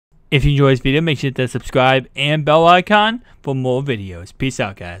If you enjoyed this video, make sure to hit that subscribe and bell icon for more videos. Peace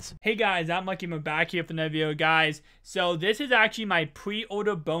out, guys. Hey guys, I'm Lucky. I'm back here for another video, guys. So this is actually my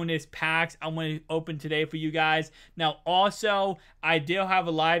pre-order bonus packs I'm going to open today for you guys. Now, also, I do have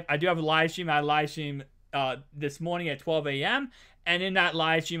a live stream. I live stream this morning at 12 a.m. And in that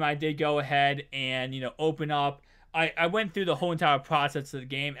live stream, I did go ahead and open up. I went through the whole entire process of the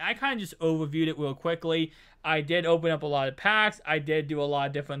game. I kind of just overviewed it real quickly. I did open up a lot of packs. I did do a lot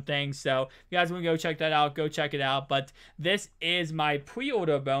of different things. So if you guys want to go check that out, go check it out. But this is my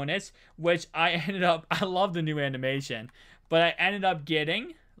pre-order bonus, which I ended up, I love the new animation. But I ended up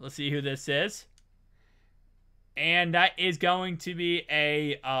getting, let's see who this is. And that is going to be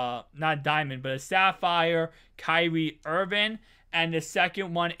a, not diamond, but a sapphire Kyrie Irving. And the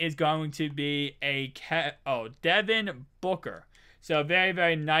second one is going to be a, Devin Booker. So very,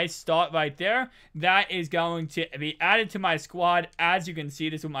 very nice start right there. That is going to be added to my squad. As you can see,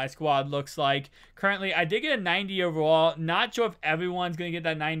 this is what my squad looks like. Currently, I did get a 90 overall. Not sure if everyone's going to get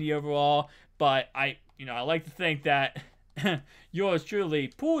that 90 overall, but I like to think that yours truly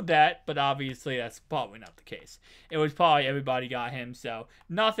pulled that, but obviously that's probably not the case. It was probably everybody got him, so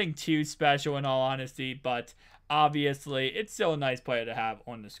nothing too special in all honesty, but obviously it's still a nice player to have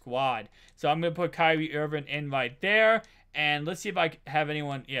on the squad. So I'm going to put Kyrie Irving in right there. And let's see if I have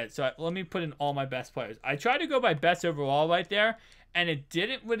anyone yet. So let me put in all my best players. I tried to go by best overall right there, and it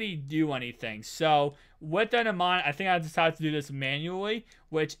didn't really do anything. So with that in mind, I think I decided to do this manually,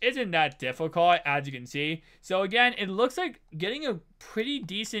 which isn't that difficult, as you can see. So again, it looks like getting a pretty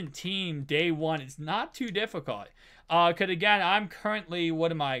decent team day one is not too difficult. Because again, I'm currently,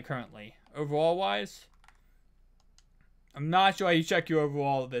 what am I currently? Overall-wise? I'm not sure how you check your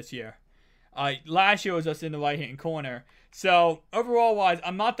overall this year. Last year was just in the right-hand corner. So, overall-wise,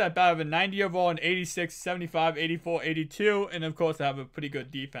 I'm not that bad. I have a 90 overall, an 86, 75, 84, 82, and of course, I have a pretty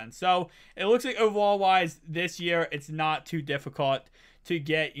good defense. So, it looks like overall-wise, this year, it's not too difficult to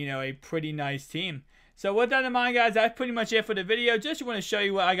get, a pretty nice team. So, with that in mind, guys, that's pretty much it for the video. Just want to show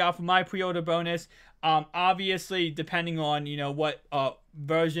you what I got for my pre-order bonus. Obviously, depending on, what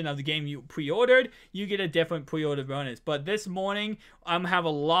version of the game you pre-ordered, you get a different pre-order bonus. But this morning, I'm have a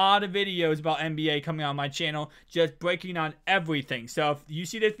lot of videos about NBA coming on my channel, just breaking down everything. So if you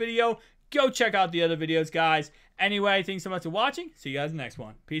see this video, go check out the other videos, guys. Anyway, thanks so much for watching. See you guys in the next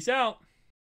one. Peace out.